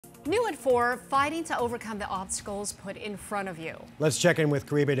New at 4, fighting to overcome the obstacles put in front of you. Let's check in with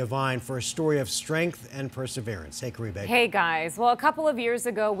Caribe Devine for a story of strength and perseverance. Hey, Caribe. Hey, guys. Well, a couple of years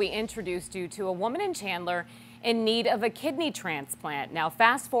ago, we introduced you to a woman in Chandler in need of a kidney transplant. Now,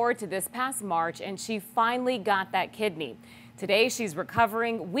 fast forward to this past March, and she finally got that kidney. Today, she's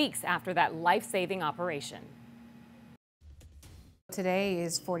recovering weeks after that life-saving operation. Today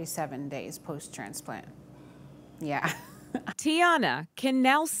is 47 days post-transplant. Yeah. Tiana can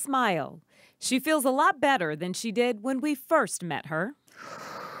now smile. She feels a lot better than she did when we first met her.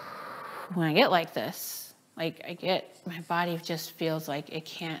 When I get like this, my body just feels like it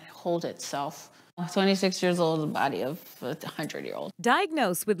can't hold itself. 26 years old, the body of a 100-year-old.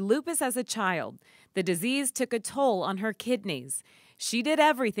 Diagnosed with lupus as a child, the disease took a toll on her kidneys. She did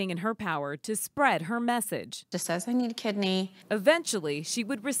everything in her power to spread her message. Just says I need a kidney. Eventually, she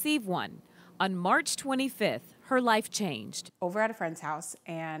would receive one. On March 25th, her life changed. Over at a friend's house,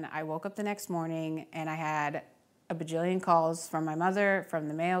 and I woke up the next morning and I had a bajillion calls from my mother, from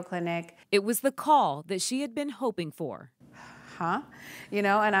the Mayo Clinic. It was the call that she had been hoping for. Huh? You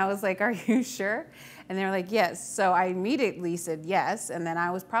know, and I was like, are you sure? And they were like, yes. So I immediately said yes, and then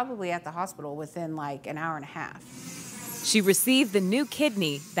I was probably at the hospital within like an hour and a half. She received the new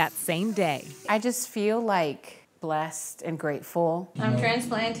kidney that same day. I just feel like blessed and grateful. I'm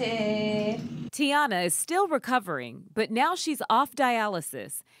transplanted. Tiana is still recovering, but now she's off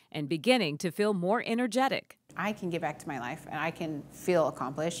dialysis and beginning to feel more energetic. I can get back to my life and I can feel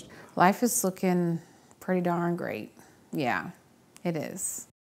accomplished. Life is looking pretty darn great. Yeah, it is.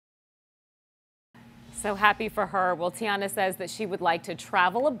 So happy for her. Well, Tiana says that she would like to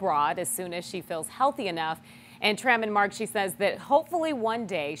travel abroad as soon as she feels healthy enough. And Tram and Mark, she says that hopefully one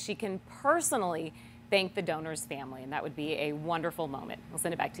day she can personally thank the donor's family, and that would be a wonderful moment. We'll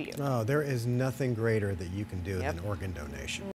send it back to you. Oh, there is nothing greater that you can do than organ donation.